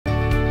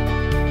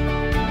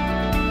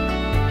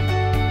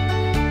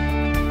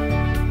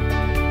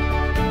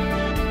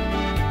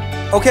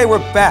Okay, we're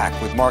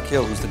back with Mark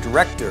Hill, who's the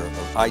Director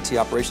of IT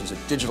Operations at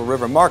Digital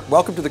River. Mark,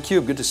 welcome to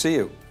theCUBE, good to see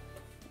you.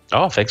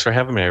 Oh, thanks for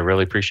having me, I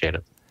really appreciate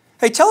it.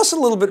 Hey, tell us a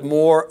little bit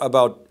more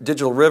about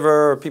Digital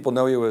River. People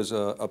know you as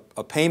a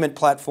payment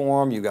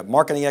platform, you've got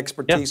marketing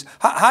expertise.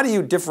 Yeah. How do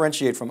you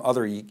differentiate from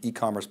other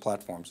e-commerce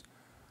platforms?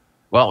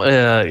 Well,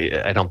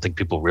 I don't think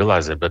people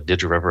realize it, but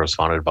Digital River was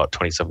founded about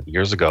 27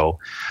 years ago,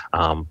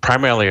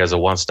 primarily as a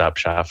one-stop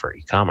shop for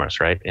e-commerce,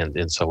 right?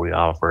 And so we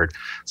offered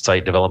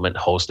site development,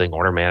 hosting,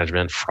 order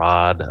management,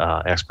 fraud,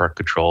 export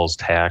controls,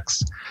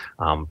 tax,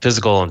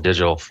 physical and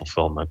digital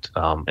fulfillment,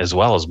 as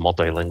well as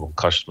multilingual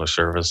customer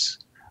service,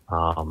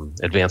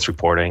 advanced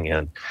reporting,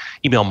 and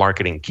email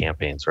marketing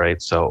campaigns,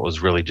 right? So it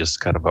was really just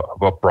kind of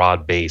a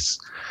broad base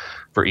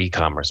for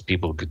e-commerce.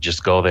 People could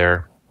just go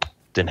there,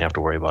 didn't have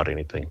to worry about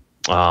anything.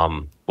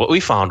 What we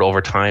found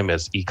over time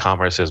as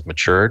e-commerce has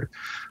matured,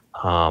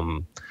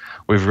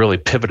 we've really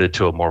pivoted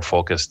to a more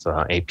focused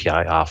API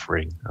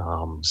offering,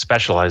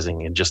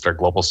 specializing in just our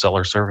global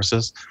seller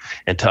services.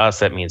 And to us,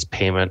 that means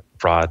payment,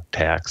 fraud,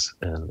 tax,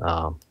 and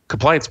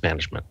compliance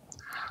management.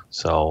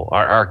 So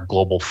our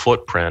global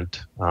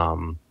footprint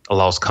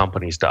allows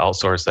companies to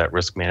outsource that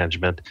risk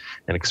management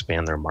and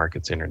expand their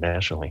markets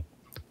internationally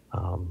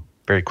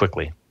very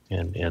quickly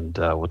and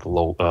with a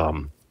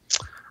low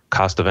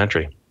cost of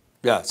entry.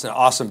 Yeah, it's an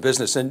awesome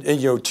business. And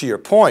you know, to your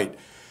point,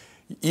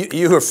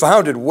 you were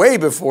founded way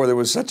before there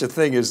was such a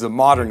thing as the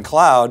modern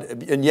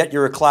cloud, and yet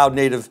you're a cloud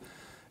native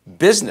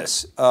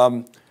business.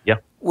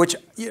 Which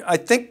I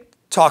think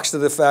talks to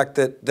the fact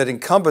that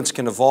incumbents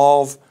can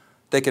evolve,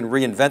 they can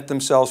reinvent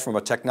themselves from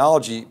a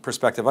technology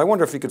perspective. I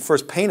wonder if you could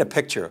first paint a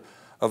picture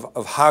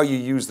of how you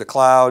use the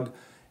cloud.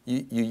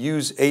 You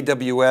use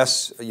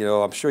AWS, you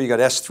know, I'm sure you got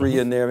S3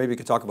 in there. Maybe you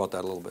could talk about that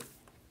a little bit.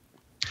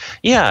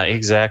 Yeah,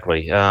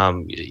 exactly.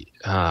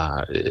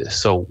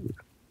 So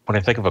when I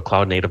think of a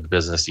cloud native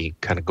business, you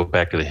kind of go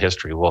back to the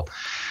history. Well,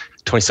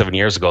 27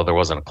 years ago, there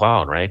wasn't a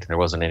cloud, right? There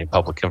wasn't any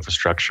public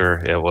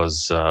infrastructure. It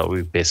was,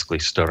 we basically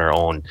stood our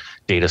own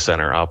data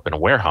center up in a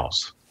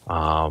warehouse.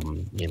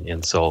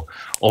 And so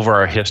over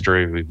our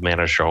history, we've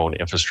managed our own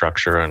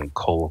infrastructure and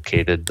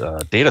co-located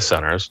data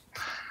centers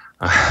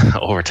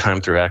over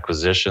time through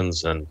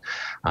acquisitions and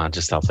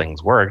just how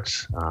things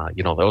worked.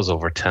 You know, there was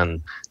over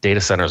 10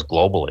 data centers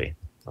globally.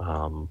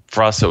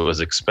 For us, it was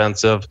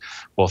expensive,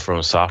 both from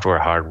a software,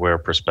 hardware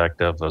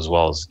perspective, as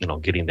well as, you know,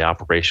 getting the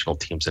operational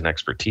teams and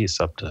expertise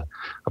up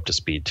to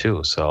speed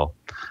too. So,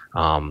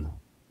 and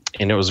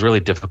it was really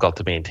difficult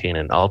to maintain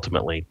and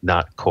ultimately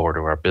not core to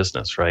our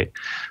business, right?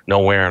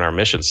 Nowhere in our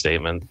mission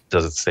statement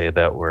does it say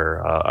that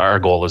our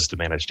goal is to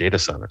manage data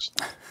centers.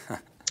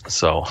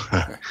 So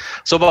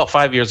about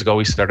 5 years ago,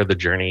 we started the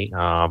journey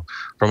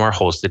from our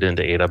hosted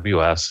into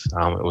AWS.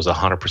 It was a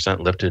 100%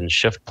 lift and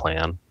shift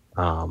plan.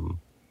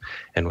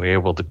 And we were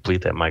able to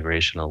complete that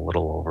migration in a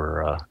little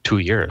over 2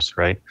 years,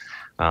 right?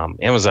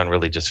 Amazon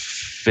really just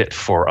fit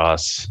for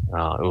us.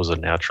 It was a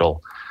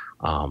natural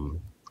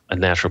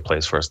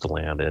place for us to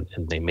land, and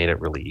they made it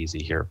really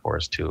easy here for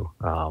us too.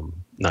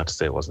 Not to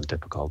say it wasn't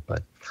difficult,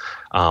 but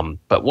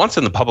once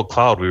in the public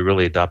cloud, we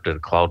really adopted a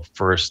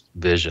cloud-first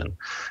vision,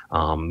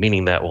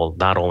 meaning that we'll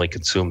not only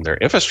consume their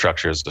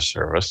infrastructure as a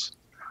service,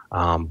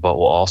 but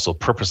we'll also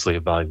purposely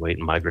evaluate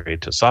and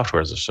migrate to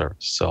software as a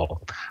service. So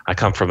I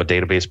come from a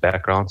database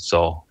background.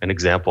 So an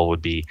example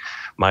would be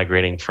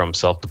migrating from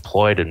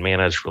self-deployed and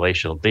managed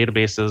relational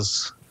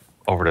databases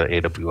over to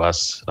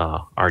AWS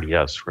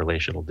RDS,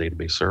 Relational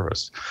Database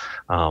Service.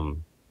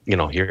 You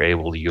know, you're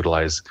able to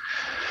utilize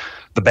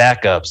the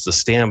backups, the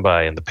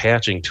standby, and the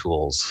patching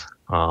tools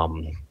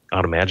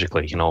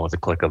automatically, you know, with a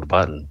click of the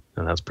button.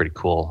 And that's pretty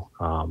cool.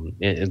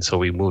 And so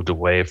we moved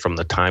away from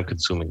the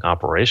time-consuming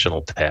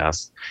operational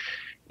tasks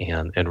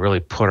and really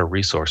put our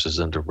resources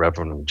into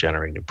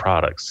revenue-generating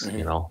products,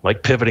 you know,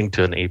 like pivoting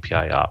to an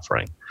API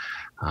offering.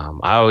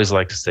 I always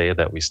like to say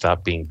that we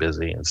stop being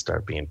busy and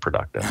start being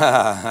productive.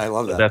 I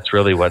love that. That's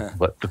really what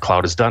the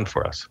cloud has done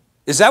for us.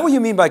 Is that what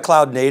you mean by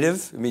cloud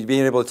native? I mean,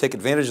 being able to take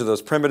advantage of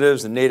those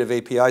primitives and native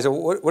APIs.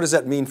 What does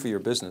that mean for your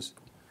business?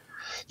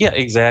 Yeah,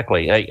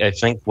 exactly. I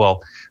think,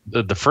 well,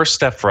 the first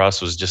step for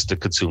us was just to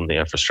consume the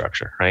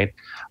infrastructure, right?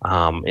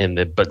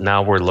 But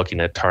now we're looking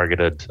at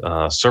targeted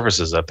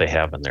services that they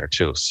have in there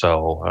too.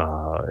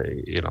 So,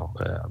 you know,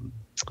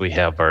 we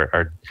have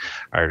our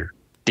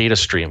data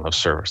stream of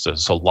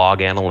services. So log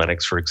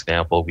analytics, for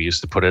example, we used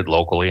to put it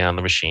locally on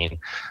the machine.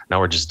 Now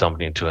we're just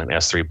dumping into an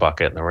S3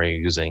 bucket, and then we're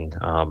using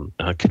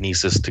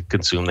Kinesis to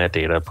consume that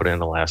data, put it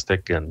in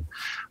Elastic, and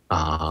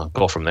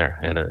go from there.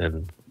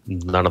 And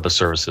none of the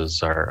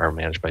services are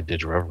managed by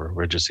Digital River.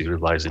 We're just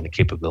utilizing the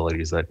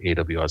capabilities that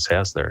AWS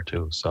has there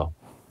too. So,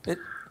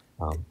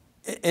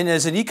 and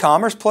as an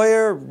e-commerce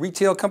player,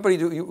 retail company,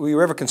 were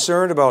you ever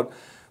concerned about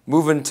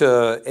moving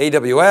to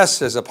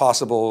AWS as a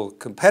possible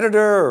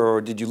competitor, or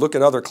did you look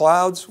at other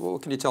clouds?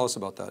 What can you tell us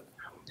about that?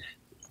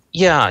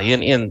 Yeah,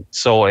 and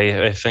so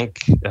I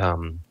think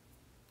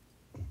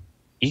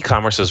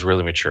e-commerce has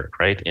really matured,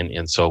 right?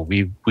 And so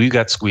we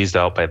got squeezed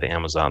out by the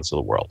Amazons of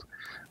the world.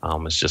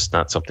 It's just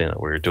not something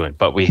that we were doing,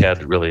 but we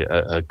had really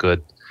a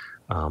good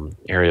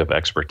area of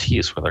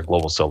expertise with our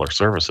global seller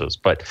services.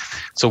 But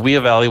so we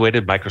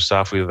evaluated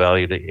Microsoft, we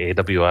evaluated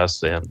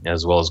AWS, and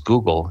as well as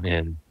Google.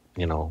 And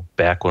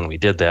back when we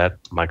did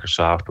that,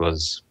 Microsoft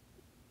was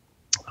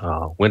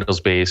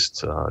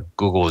Windows-based.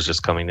 Google was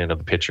just coming into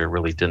the picture,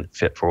 really didn't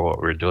fit for what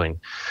we were doing.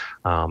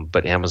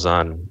 But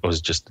Amazon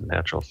was just a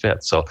natural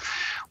fit. So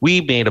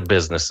we made a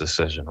business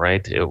decision,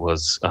 right? It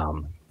was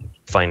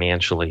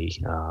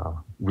financially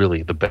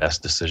really the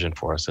best decision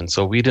for us. And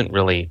so we didn't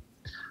really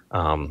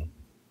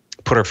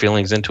put our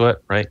feelings into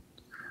it, right?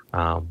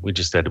 We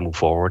just had to move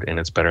forward, and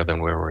it's better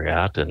than where we're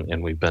at,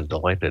 and we've been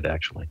delighted,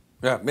 actually.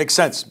 Yeah, makes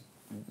sense.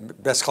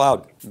 Best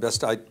cloud,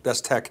 best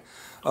tech.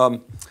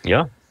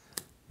 Yeah.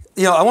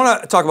 I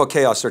want to talk about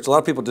ChaosSearch. A lot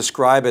of people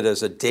describe it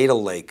as a data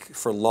lake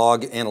for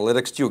log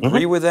analytics. Do you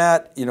agree with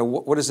that?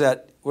 What does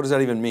that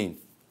even mean?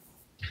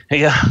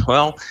 Yeah,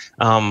 well,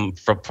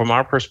 from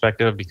our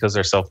perspective, because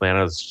our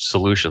self-managed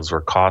solutions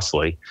were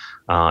costly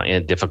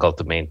and difficult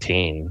to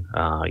maintain,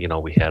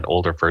 we had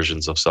older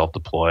versions of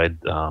self-deployed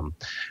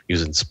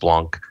using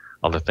Splunk,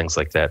 other things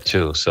like that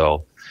too.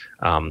 So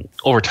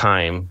over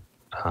time,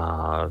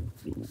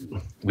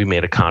 we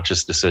made a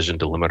conscious decision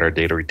to limit our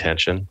data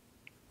retention.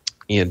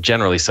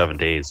 Generally 7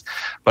 days,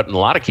 but in a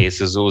lot of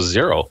cases it was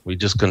 0. We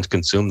just couldn't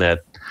consume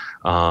that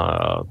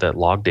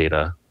log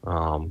data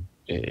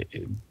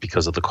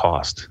because of the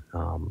cost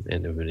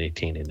in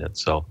maintaining it.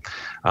 So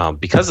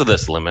because of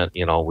this limit,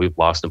 we've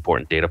lost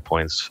important data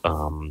points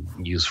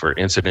used for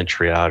incident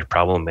triage,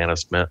 problem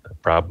management,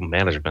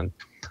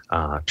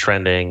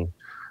 trending,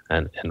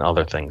 and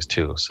other things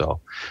too. So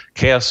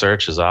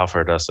ChaosSearch has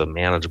offered us a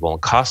manageable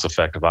and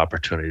cost-effective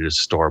opportunity to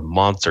store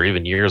months or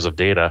even years of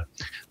data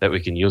that we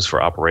can use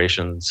for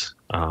operations,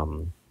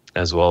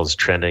 as well as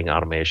trending,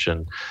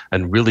 automation.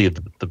 And really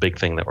the big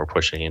thing that we're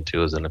pushing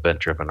into is an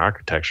event-driven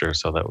architecture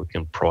so that we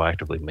can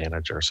proactively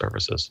manage our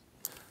services.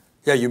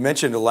 Yeah, you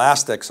mentioned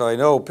Elastic, so I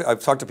know I've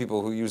talked to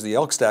people who use the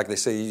Elk stack. They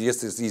say you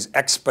get these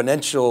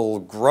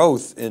exponential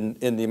growth in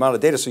the amount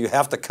of data, so you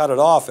have to cut it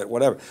off at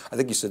whatever. I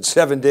think you said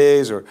 7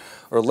 days or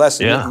less.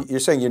 Yeah.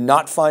 You're saying you're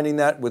not finding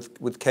that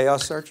with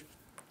ChaosSearch?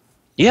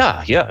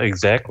 Yeah,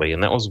 exactly.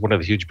 And that was one of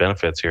the huge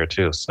benefits here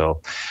too.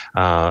 So,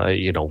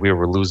 we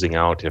were losing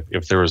out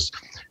if there was,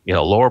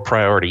 lower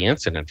priority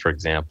incident, for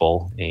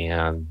example,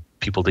 and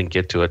people didn't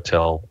get to it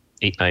till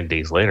 8-9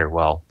 days later.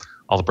 Well,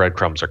 all the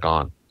breadcrumbs are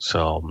gone.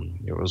 So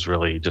it was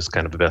really just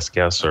kind of the best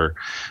guess, or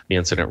the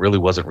incident really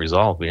wasn't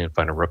resolved. We didn't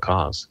find a root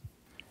cause.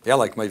 Yeah,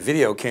 like my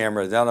video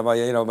camera down at my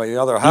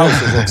other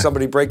house. Is like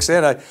somebody breaks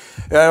in, I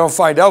don't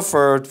find out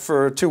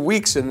for 2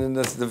 weeks, and then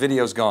the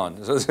video's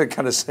gone. So it's kind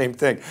of the same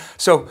thing.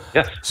 So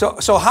yes.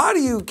 So how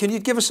can you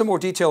give us some more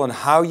detail on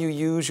how you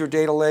use your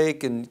data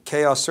lake and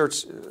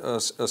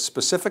ChaosSearch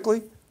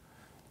specifically?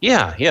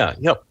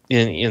 Yep.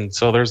 And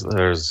so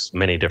there's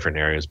many different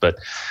areas, but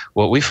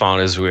what we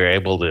found is we were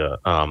able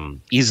to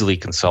easily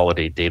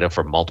consolidate data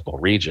from multiple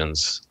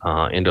regions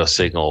into a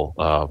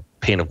single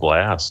pane of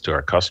glass to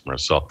our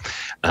customers, so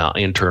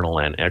internal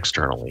and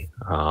externally.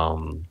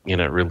 And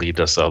it really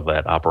does have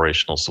that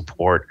operational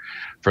support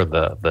for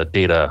the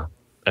data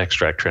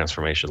extract,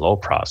 transformation, load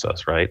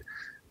process, right?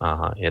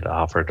 It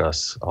offered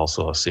us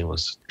also a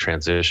seamless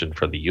transition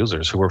for the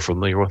users who were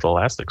familiar with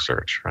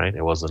Elasticsearch, right?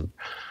 It wasn't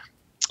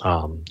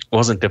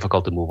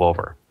difficult to move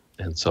over.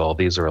 And so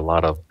these are a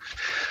lot of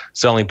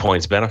selling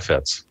points,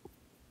 benefits.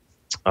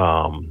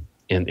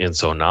 And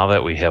so now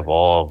that we have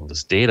all of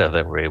this data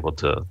that we're able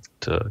to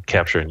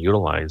capture and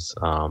utilize,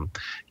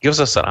 gives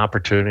us an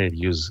opportunity to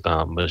use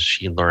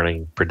machine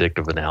learning,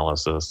 predictive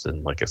analysis,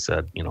 and like I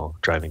said,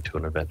 driving to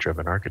an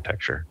event-driven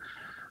architecture.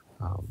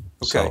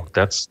 So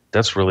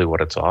that's really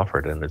what it's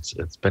offered, and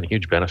it's been a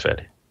huge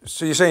benefit.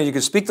 So you're saying you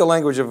can speak the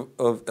language of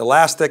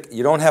Elastic,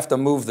 you don't have to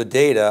move the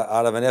data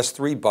out of an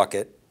S3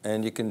 bucket,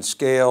 and you can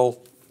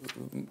scale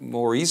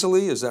more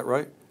easily, is that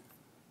right?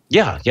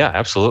 Yeah,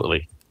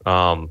 absolutely.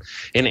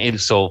 And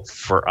so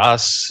for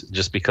us,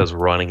 just because we're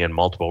running in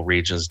multiple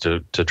regions to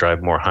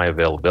drive more high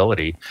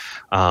availability,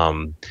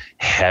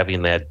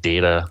 having that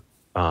data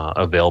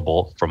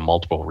available from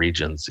multiple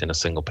regions in a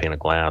single pane of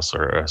glass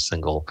or a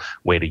single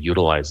way to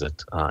utilize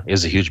it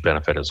is a huge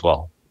benefit as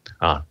well.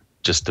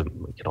 Just to,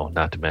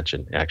 not to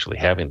mention actually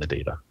having the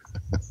data.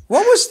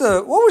 What was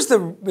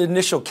the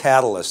initial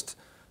catalyst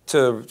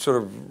to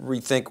sort of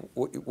rethink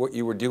what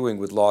you were doing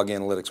with log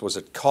analytics? Was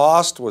it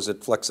cost? Was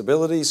it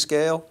flexibility,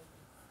 scale?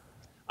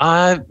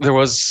 There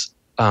was,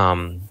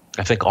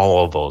 I think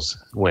all of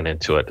those went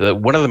into it.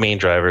 One of the main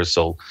drivers,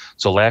 so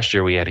last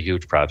year we had a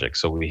huge project.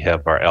 So we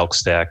have our Elk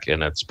stack,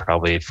 and it's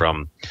probably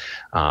from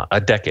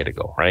a decade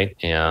ago, right?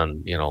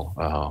 And,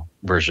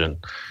 version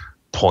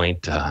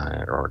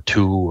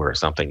 0.2 or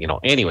something,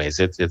 anyways,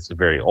 it's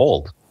very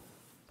old.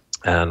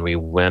 And we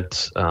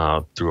went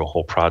through a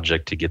whole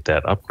project to get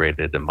that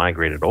upgraded and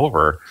migrated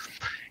over.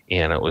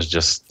 And it was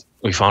just,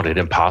 we found it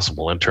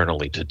impossible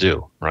internally to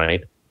do,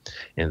 right?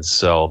 And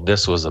so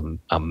this was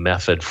a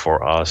method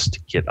for us to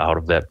get out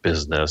of that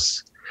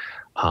business,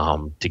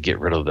 to get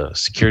rid of the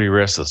security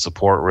risk, the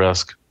support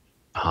risk,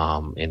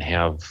 and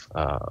have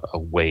a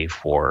way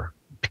for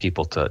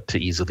people to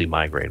easily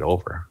migrate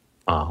over.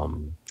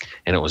 And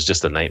it was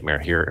just a nightmare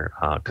here,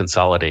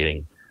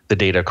 consolidating the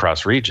data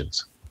across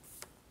regions.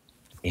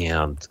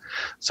 And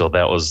so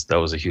that was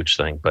a huge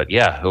thing. But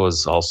yeah, it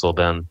was also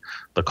then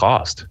the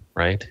cost,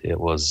 right? It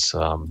was,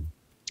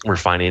 we're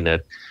finding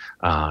it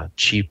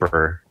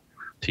cheaper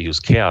to use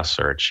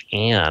ChaosSearch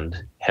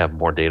and have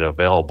more data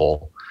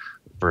available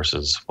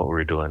versus what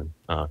we're doing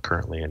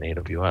currently in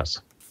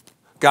AWS.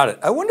 Got it.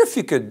 I wonder if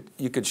you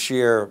could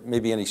share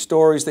maybe any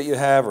stories that you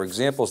have or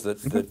examples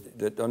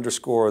that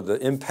underscore the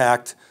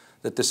impact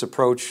that this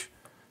approach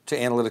to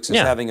analytics is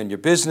having on your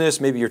business,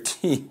 maybe your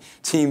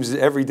team's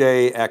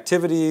everyday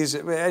activities,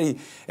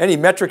 any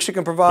metrics you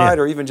can provide,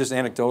 or even just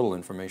anecdotal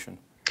information.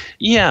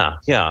 Yeah,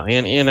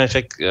 and I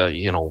think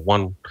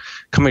one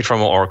coming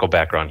from an Oracle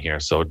background here.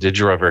 So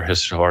DigiRiver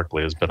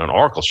historically has been an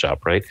Oracle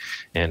shop, right?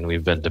 And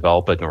we've been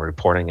developing a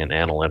reporting and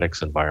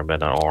analytics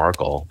environment on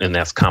Oracle, and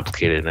that's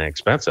complicated and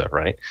expensive,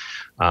 right?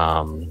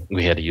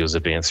 We had to use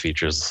advanced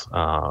features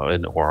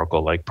in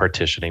Oracle like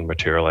partitioning,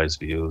 materialized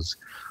views,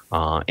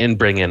 and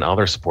bring in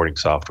other supporting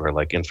software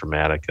like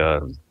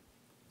Informatica and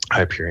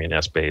Hyperion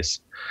Essbase,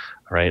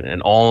 right?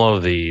 And all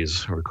of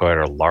these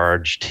require a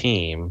large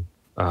team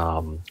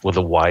with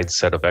a wide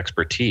set of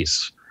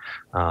expertise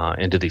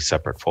into these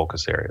separate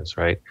focus areas,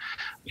 right?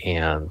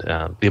 And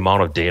the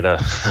amount of data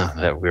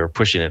that we were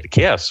pushing into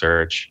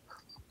ChaosSearch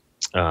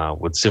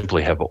would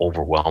simply have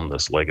overwhelmed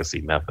this legacy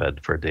method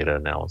for data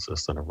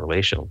analysis in a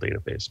relational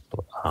database,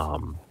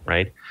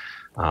 right?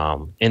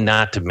 And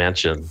not to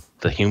mention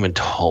the human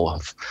toll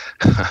of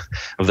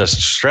the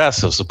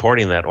stress of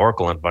supporting that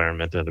Oracle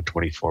environment in a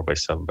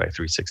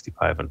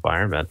 24/7/365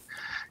 environment,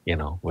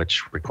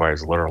 which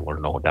requires little or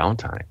no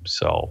downtime.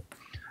 So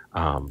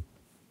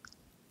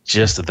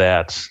just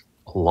that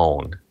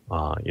alone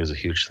is a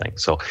huge thing.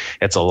 So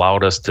it's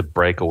allowed us to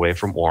break away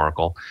from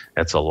Oracle.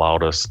 It's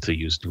allowed us to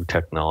use new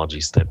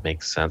technologies that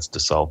make sense to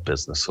solve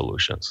business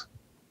solutions.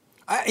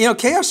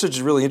 ChaosSearch is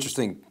a really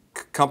interesting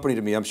company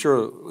to me. I'm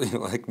sure,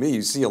 like me,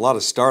 you see a lot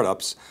of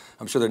startups.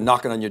 I'm sure they're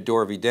knocking on your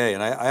door every day.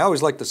 And I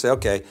always like to say,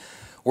 okay,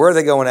 where are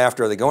they going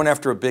after? Are they going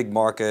after a big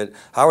market?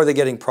 How are they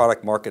getting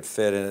product market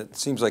fit? And it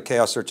seems like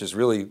ChaosSearch has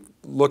really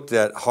looked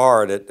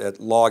hard at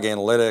log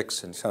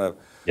analytics and kind of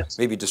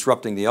maybe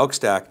disrupting the elk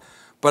stack.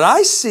 But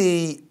I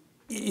see,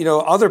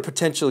 other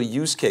potential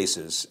use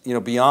cases,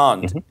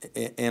 beyond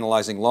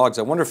analyzing logs.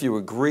 I wonder if you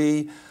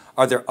agree.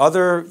 Are there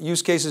other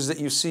use cases that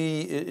you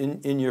see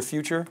in your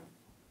future?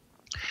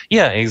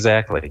 Yeah,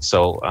 exactly.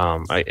 So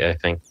I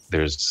think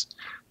there's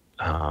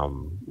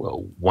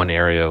one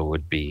area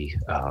would be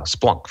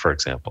Splunk, for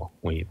example.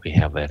 We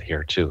have that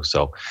here too.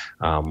 So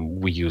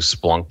we use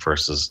Splunk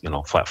versus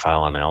flat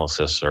file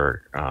analysis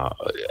or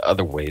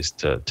other ways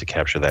to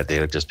capture that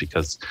data, just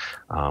because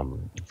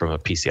from a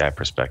PCI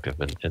perspective,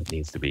 it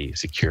needs to be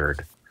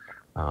secured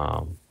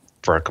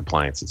for our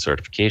compliance and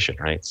certification,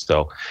 right?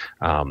 So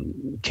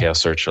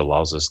ChaosSearch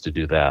allows us to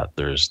do that.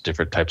 There's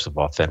different types of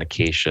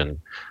authentication,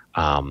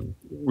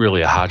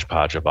 really a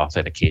hodgepodge of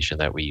authentication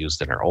that we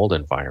used in our old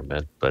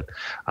environment, but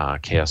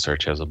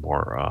ChaosSearch has a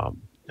more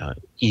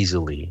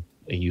easily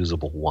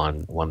usable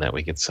one that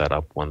we can set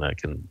up, one that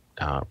can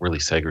really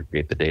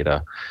segregate the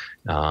data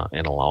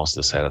and allow us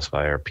to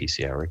satisfy our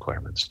PCI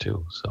requirements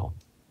too. So,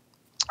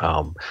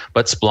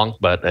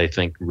 but I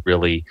think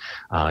really,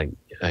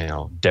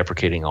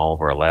 deprecating all of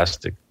our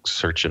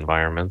Elasticsearch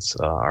environments,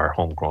 our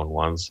homegrown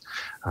ones,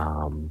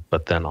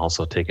 but then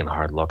also taking a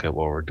hard look at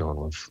what we're doing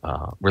with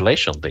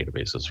relational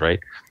databases, right?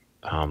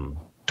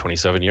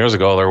 27 years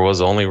ago, there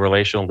was only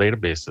relational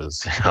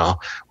databases,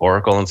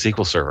 Oracle and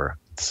SQL Server.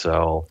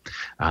 So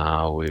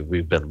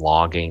we've been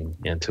logging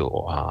into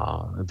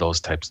those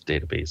types of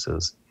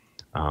databases.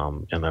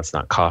 And that's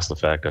not cost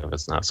effective,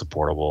 it's not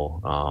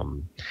supportable.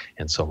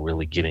 And so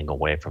really getting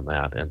away from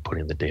that and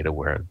putting the data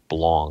where it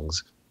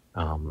belongs,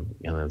 and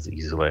it's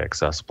easily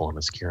accessible in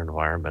a secure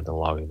environment,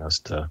 allowing us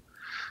to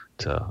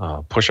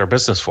push our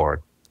business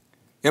forward.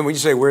 And when you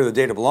say where the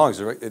data belongs,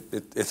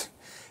 it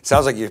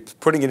sounds like you're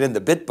putting it in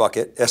the bit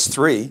bucket,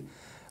 S3,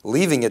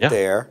 leaving it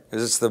there,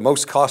 because it's the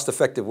most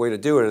cost-effective way to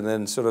do it, and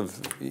then sort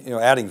of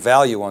adding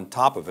value on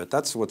top of it.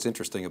 That's what's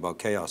interesting about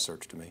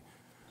ChaosSearch to me.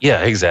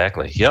 Yeah,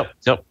 exactly. Yep.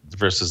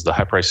 Versus the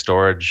high-price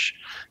storage,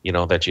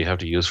 that you have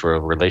to use for a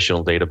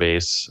relational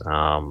database,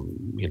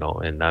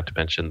 and not to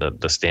mention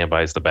the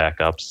standbys, the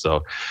backups.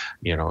 So,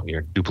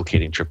 you're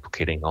duplicating,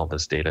 triplicating all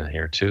this data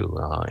here too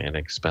in an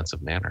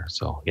expensive manner.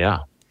 So, yeah.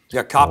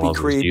 Yeah, copy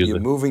creep,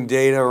 you're moving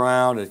data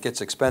around, it gets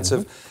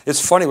expensive.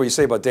 It's funny what you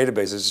say about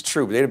databases, it's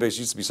true. Databases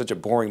used to be such a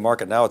boring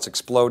market, now it's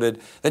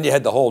exploded. Then you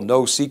had the whole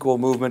NoSQL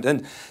movement,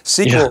 and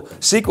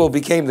SQL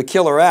became the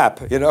killer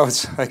app,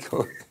 it's like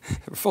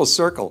full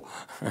circle.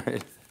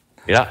 Right?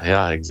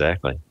 Yeah,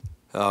 exactly.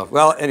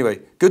 Well, anyway,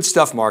 good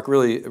stuff, Mark.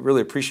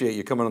 Really appreciate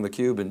you coming on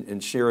theCUBE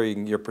and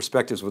sharing your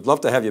perspectives. Would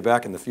love to have you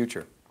back in the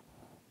future.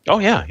 Oh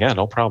yeah,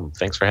 no problem.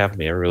 Thanks for having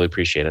me, I really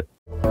appreciate it.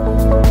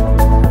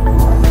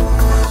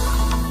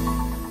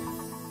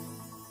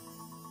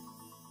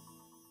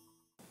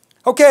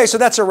 Okay, so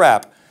that's a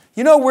wrap.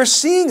 We're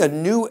seeing a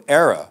new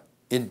era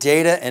in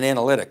data and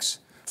analytics.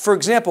 For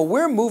example,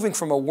 we're moving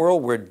from a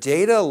world where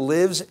data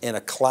lives in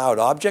a cloud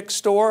object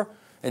store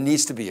and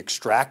needs to be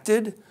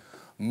extracted,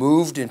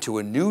 moved into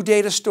a new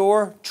data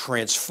store,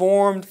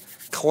 transformed,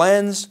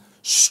 cleansed,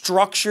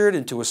 structured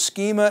into a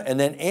schema, and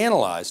then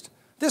analyzed.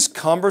 This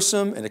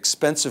cumbersome and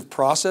expensive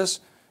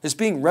process is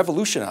being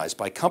revolutionized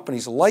by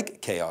companies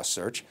like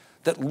ChaosSearch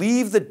that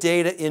leave the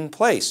data in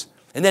place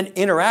and then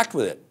interact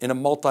with it in a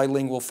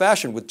multilingual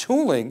fashion with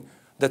tooling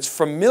that's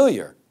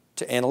familiar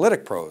to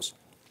analytic pros.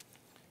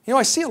 You know,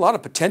 I see a lot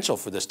of potential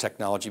for this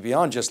technology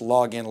beyond just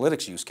log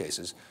analytics use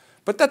cases,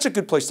 but that's a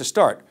good place to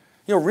start.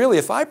 You know, really,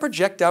 if I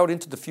project out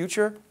into the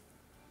future,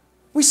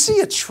 we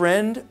see a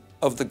trend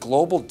of the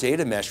global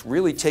data mesh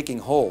really taking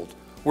hold,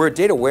 where a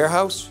data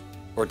warehouse,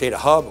 or a data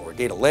hub, or a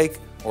data lake,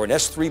 or an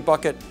S3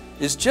 bucket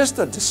is just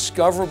a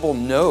discoverable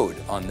node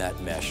on that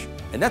mesh,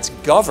 and that's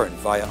governed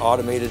via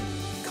automated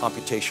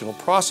computational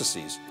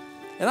processes.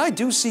 And I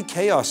do see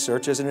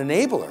ChaosSearch as an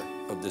enabler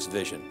of this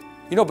vision.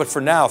 You know, but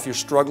for now, if you're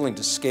struggling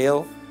to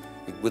scale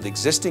with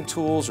existing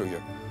tools, or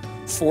you're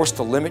forced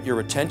to limit your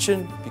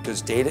attention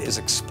because data is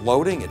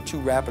exploding at too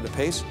rapid a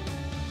pace,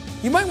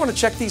 you might want to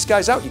check these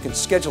guys out. You can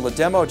schedule a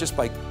demo just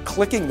by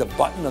clicking the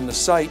button on the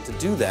site to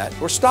do that,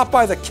 or stop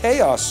by the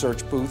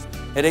ChaosSearch booth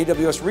at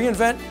AWS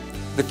reInvent.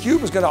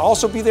 theCUBE is going to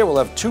also be there. We'll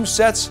have 2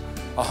 sets,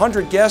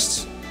 100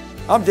 guests.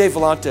 I'm Dave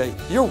Vellante.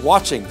 You're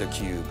watching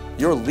theCUBE,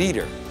 your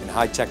leader in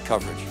high-tech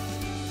coverage.